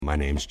My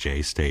name's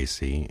Jay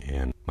Stacy,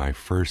 and my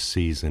first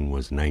season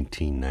was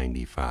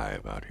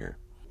 1995 out here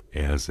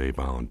as a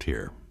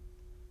volunteer.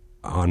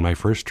 On my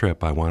first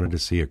trip, I wanted to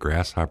see a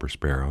grasshopper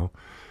sparrow,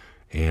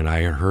 and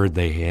I heard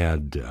they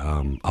had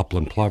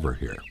upland plover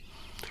here,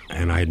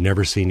 and I had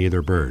never seen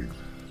either bird.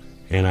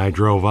 And I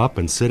drove up,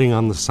 and sitting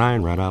on the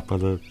sign right up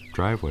of the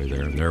driveway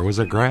there was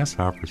a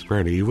grasshopper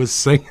sparrow. He was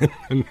singing,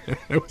 and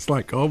it was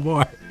like, oh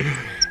boy.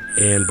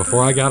 And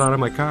before I got out of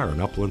my car,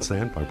 an upland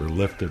sandpiper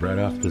lifted right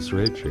off this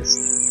ridge here.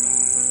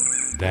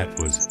 That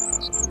was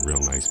a real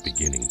nice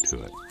beginning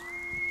to it.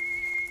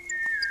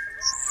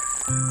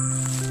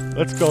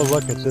 Let's go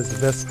look at this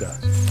vista.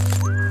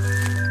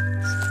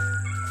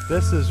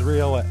 This is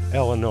real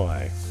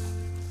Illinois.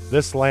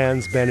 This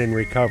land's been in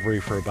recovery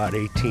for about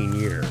 18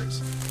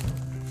 years.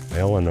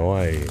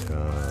 Illinois,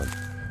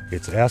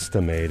 it's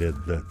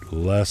estimated that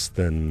less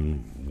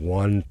than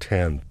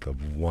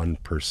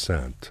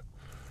 0.1%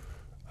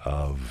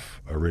 of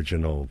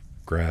original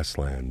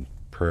grassland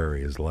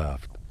prairie is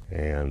left.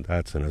 And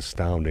that's an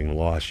astounding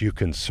loss. You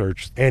can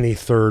search any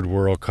third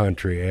world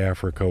country,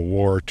 Africa,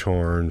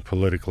 war-torn,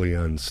 politically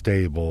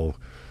unstable,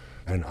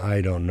 and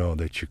I don't know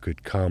that you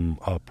could come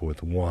up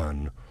with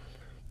one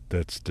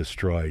that's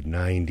destroyed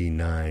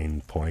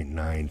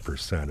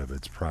 99.9% of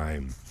its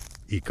prime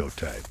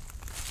ecotype.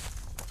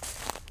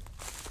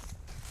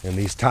 And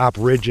these top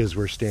ridges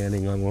we're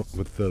standing on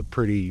with the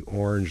pretty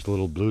orange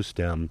little blue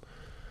stem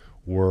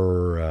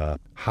were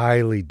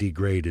highly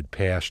degraded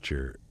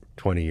pasture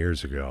 20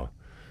 years ago.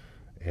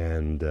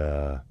 And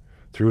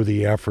through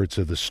the efforts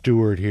of the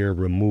steward here,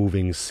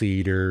 removing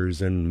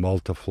cedars and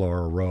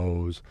multiflora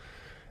rows,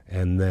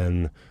 and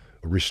then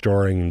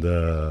restoring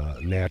the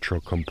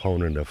natural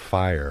component of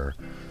fire,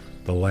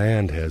 the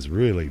land has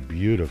really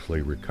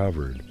beautifully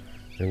recovered.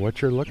 And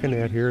what you're looking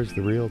at here is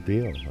the real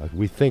deal.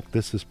 We think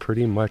this is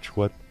pretty much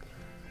what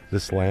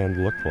this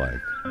land looked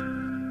like.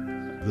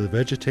 The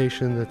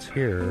vegetation that's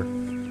here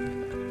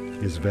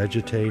is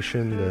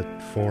vegetation that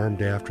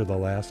formed after the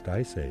last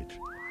ice age.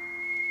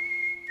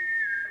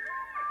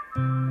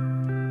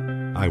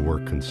 I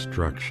work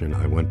construction.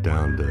 I went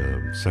down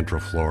to Central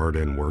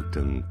Florida and worked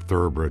in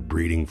thoroughbred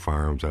breeding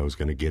farms. I was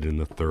going to get in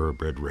the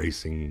thoroughbred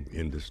racing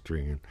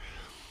industry. And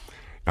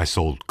I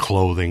sold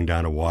clothing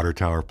down at Water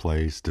Tower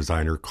Place,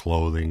 designer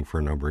clothing for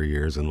a number of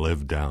years, and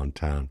lived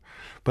downtown.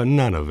 But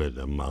none of it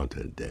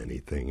amounted to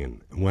anything.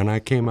 And when I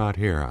came out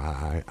here,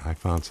 I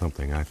found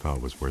something I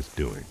thought was worth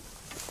doing.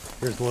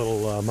 Here's a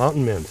little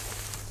mountain mint.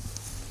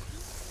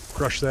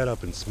 Crush that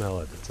up and smell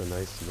it. It's a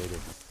nice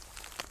native.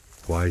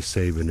 Why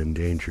save an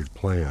endangered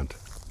plant?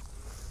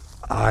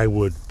 I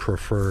would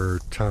prefer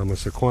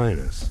Thomas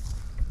Aquinas,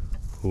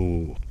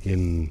 who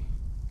in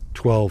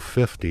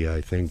 1250,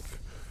 I think,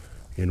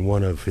 in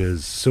one of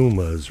his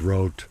Summas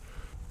wrote,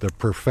 "The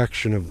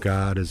perfection of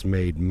God is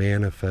made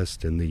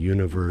manifest in the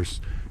universe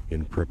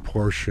in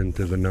proportion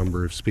to the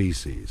number of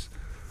species,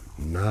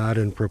 not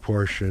in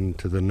proportion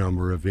to the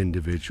number of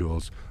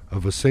individuals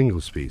of a single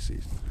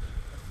species."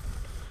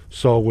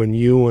 So when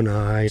you and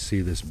I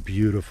see this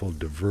beautiful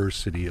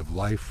diversity of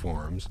life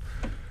forms,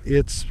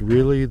 it's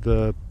really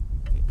the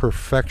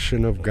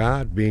perfection of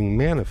God being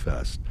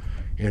manifest.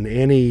 And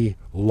any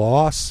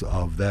loss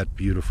of that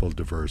beautiful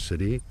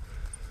diversity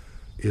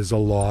is a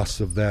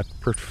loss of that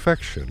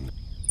perfection.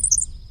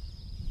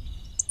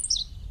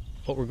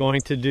 What we're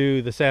going to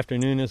do this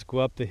afternoon is go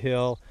up the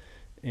hill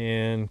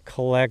and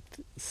collect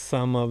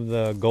some of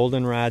the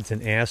goldenrods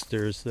and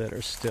asters that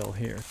are still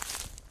here.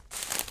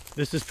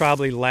 This is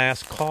probably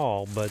last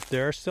call, but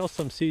there are still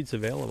some seeds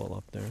available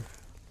up there.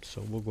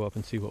 So we'll go up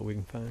and see what we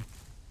can find.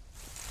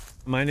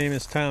 My name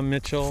is Tom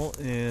Mitchell,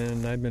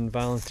 and I've been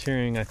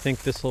volunteering. I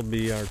think this will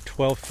be our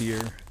 12th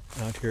year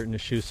out here at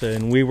Nishusa.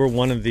 And we were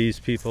one of these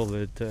people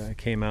that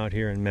came out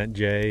here and met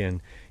Jay,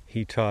 and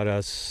he taught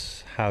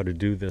us how to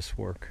do this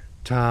work.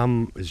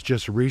 Tom is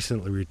just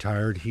recently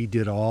retired. He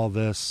did all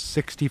this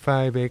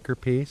 65-acre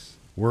piece,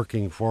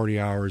 working 40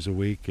 hours a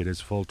week at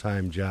his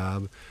full-time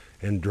job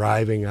and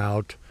driving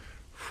out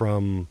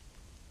from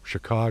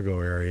Chicago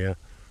area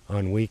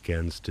on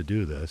weekends to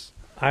do this.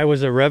 I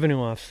was a revenue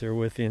officer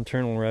with the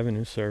Internal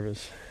Revenue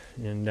Service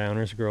in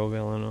Downers Grove,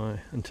 Illinois,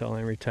 until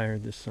I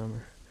retired this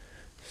summer.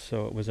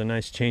 So it was a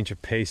nice change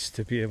of pace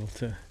to be able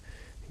to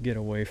get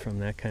away from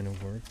that kind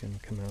of work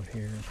and come out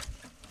here.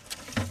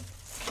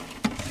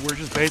 We're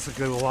just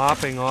basically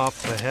lopping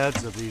off the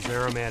heads of these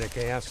aromatic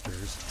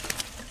asters.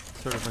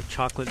 Sort of a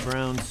chocolate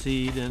brown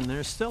seed, and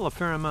there's still a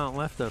fair amount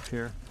left up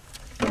here.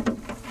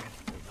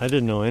 I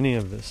didn't know any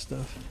of this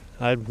stuff.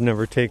 I've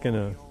never taken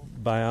a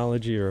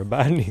biology or a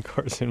botany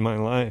course in my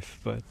life,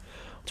 but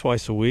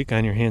twice a week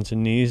on your hands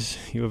and knees,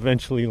 you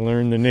eventually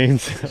learn the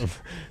names of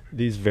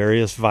these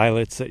various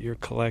violets that you're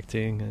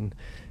collecting,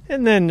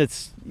 and then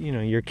it's,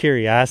 your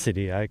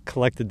curiosity. I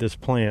collected this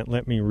plant,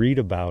 let me read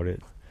about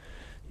it.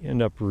 You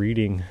end up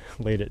reading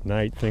late at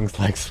night things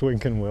like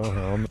Swink and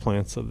Wilhelm,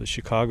 plants of the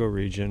Chicago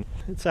region.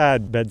 It's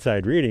odd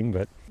bedside reading,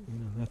 but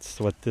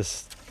that's what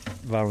this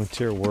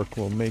volunteer work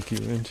will make you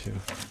into.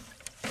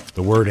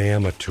 The word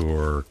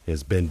amateur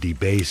has been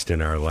debased in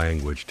our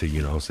language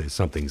to, say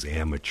something's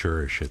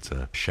amateurish. It's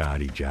a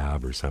shoddy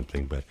job or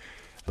something. But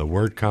the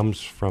word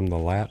comes from the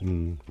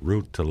Latin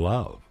root to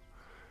love.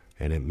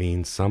 And it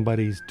means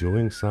somebody's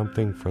doing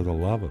something for the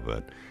love of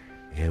it.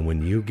 And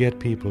when you get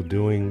people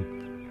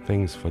doing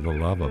things for the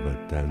love of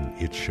it, then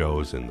it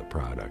shows in the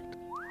product.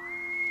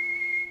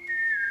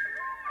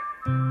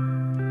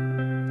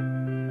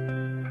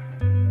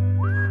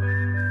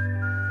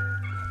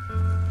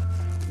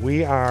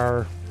 We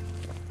are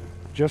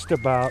just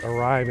about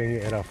arriving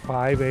at a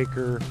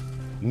 5-acre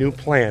new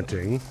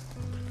planting.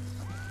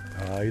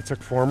 It's a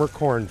former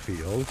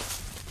cornfield.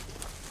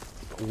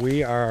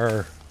 We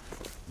are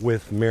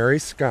with Mary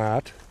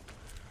Scott,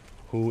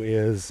 who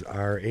is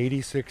our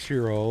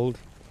 86-year-old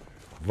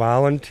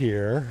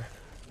volunteer.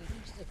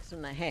 86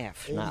 and a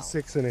half now.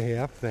 86 and a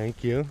half,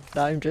 thank you.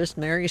 I'm just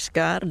Mary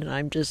Scott, and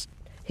I'm just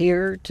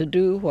here to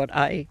do what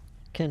I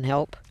can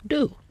help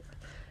do.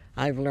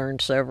 I've learned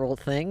several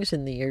things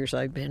in the years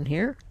I've been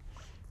here.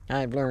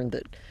 I've learned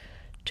that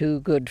 2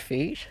 good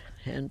feet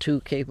and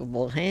 2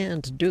 capable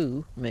hands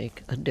do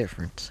make a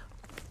difference.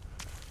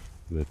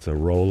 It's a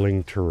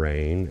rolling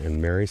terrain,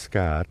 and Mary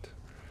Scott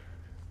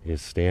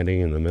is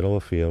standing in the middle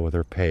of the field with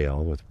her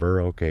pail with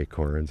bur oak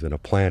acorns and a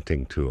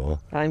planting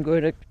tool. I'm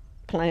going to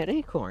plant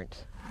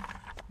acorns,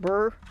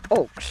 bur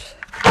oaks.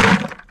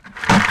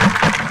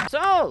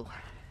 So,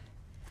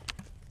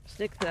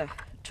 stick the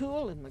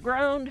tool in the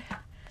ground,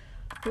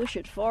 push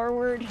it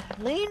forward,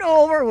 lean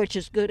over, which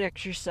is good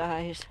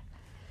exercise.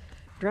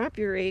 Drop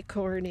your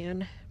acorn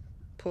in,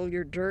 pull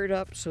your dirt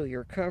up so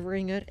you're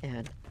covering it,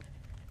 and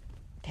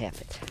tap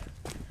it.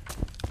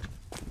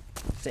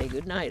 Say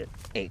goodnight,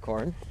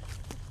 acorn.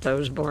 I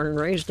was born and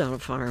raised on a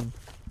farm.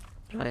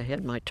 I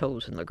had my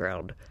toes in the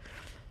ground.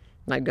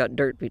 And I've got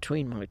dirt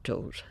between my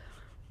toes.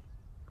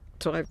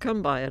 So I've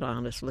come by it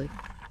honestly.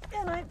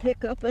 And I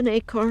pick up an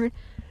acorn,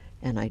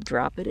 and I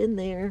drop it in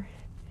there,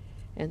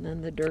 and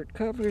then the dirt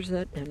covers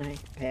it, and I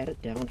pat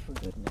it down for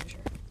good measure.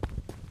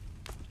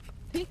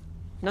 See?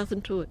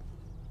 Nothing to it.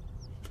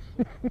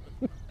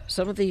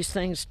 Some of these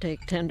things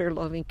take tender,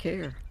 loving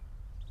care.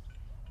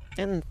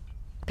 And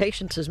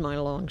patience is my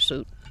long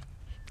suit.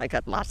 I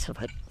got lots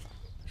of it.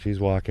 She's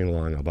walking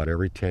along about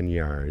every 10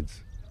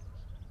 yards,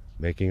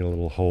 making a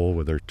little hole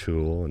with her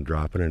tool and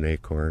dropping an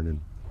acorn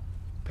and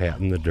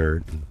patting the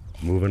dirt and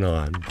moving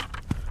on.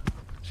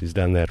 She's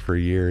done that for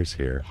years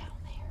here.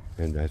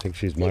 And I think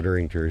she's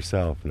muttering to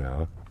herself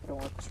now. I don't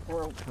want the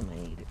squirrel to come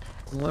and eat it.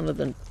 One of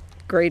the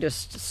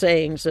greatest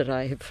sayings that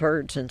I have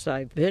heard since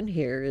I've been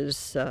here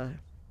is,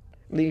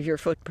 leave your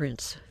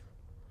footprints.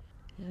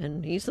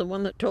 And he's the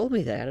one that told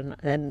me that.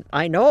 And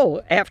I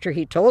know after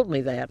he told me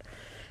that,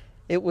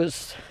 it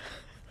was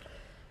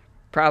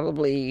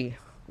probably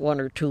 1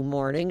 or 2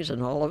 mornings,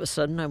 and all of a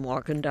sudden I'm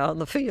walking down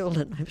the field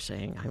and I'm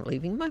saying, I'm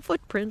leaving my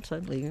footprints,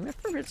 and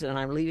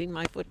I'm leaving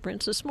my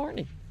footprints this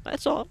morning.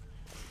 That's all.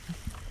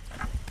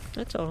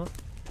 That's all.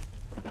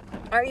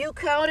 Are you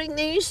counting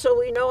these so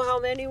we know how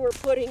many we're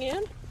putting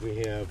in? We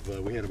had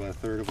about a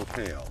third of a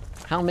pail.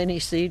 How many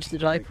seeds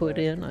did I put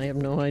in? I have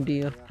no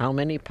idea. How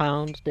many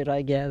pounds did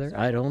I gather?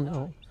 I don't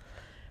know.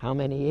 How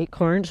many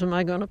acorns am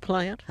I going to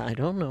plant? I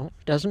don't know.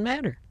 Doesn't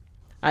matter.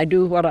 I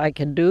do what I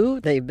can do.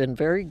 They've been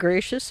very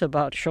gracious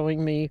about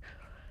showing me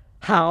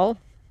how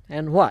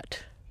and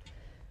what.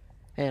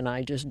 And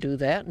I just do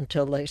that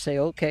until they say,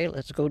 okay,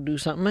 let's go do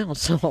something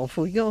else. So off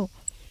we go.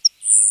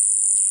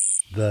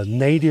 The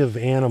native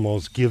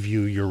animals give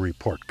you your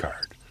report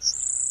card.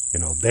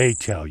 They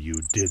tell you,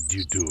 did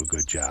you do a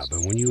good job?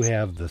 And when you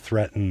have the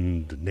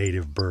threatened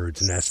native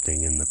birds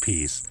nesting in the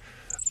piece,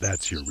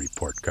 that's your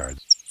report card.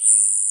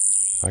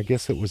 I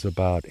guess it was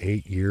about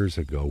 8 years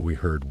ago we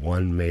heard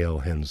one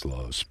male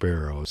Henslow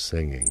sparrow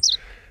singing.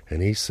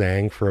 And he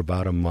sang for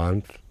about a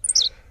month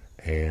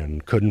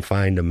and couldn't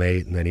find a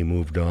mate, and then he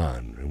moved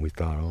on. And we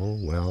thought, oh,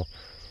 well,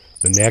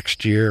 the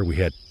next year we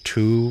had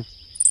 2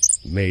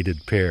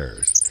 mated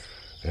pairs.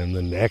 And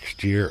the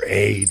next year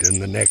 8, and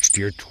the next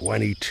year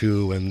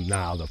 22, and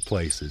now the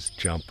place is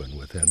jumping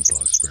with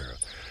Henslow sparrow.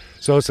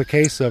 So it's a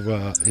case of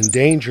an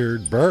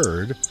endangered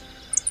bird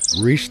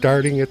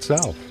restarting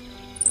itself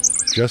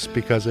just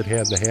because it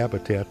had the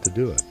habitat to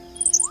do it.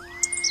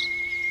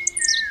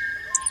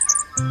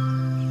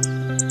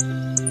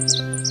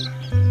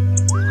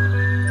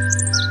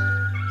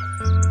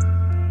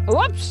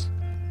 Whoops!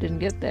 Didn't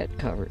get that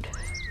covered.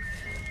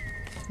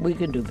 We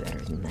can do better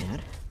than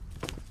that.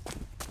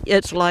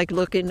 It's like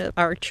looking at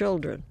our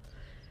children.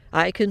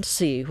 I can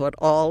see what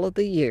all of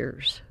the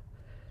years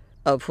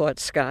of what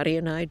Scotty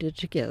and I did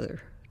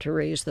together to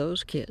raise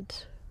those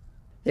kids.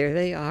 There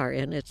they are,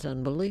 and it's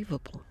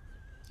unbelievable.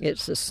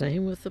 It's the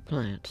same with the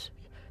plants.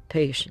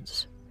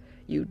 Patience.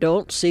 You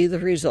don't see the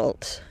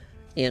results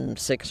in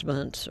 6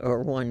 months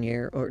or 1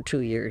 year or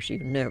 2 years. You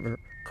never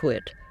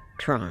quit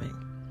trying.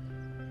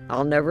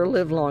 I'll never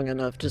live long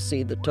enough to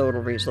see the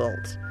total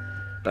results,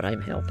 but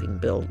I'm helping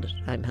build it.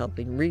 I'm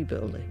helping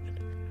rebuild it.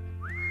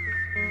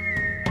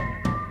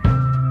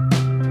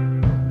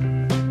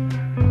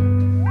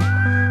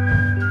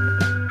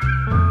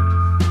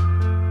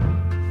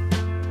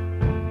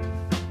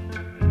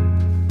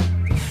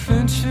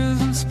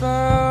 Finches and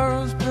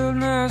sparrows build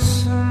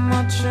nests in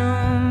my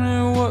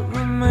chimney. What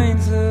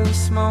remains of the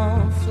small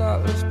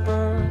flightless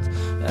birds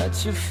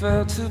that you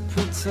failed to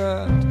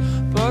protect.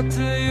 But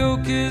the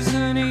yoke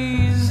isn't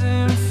easy,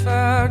 in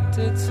fact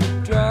it's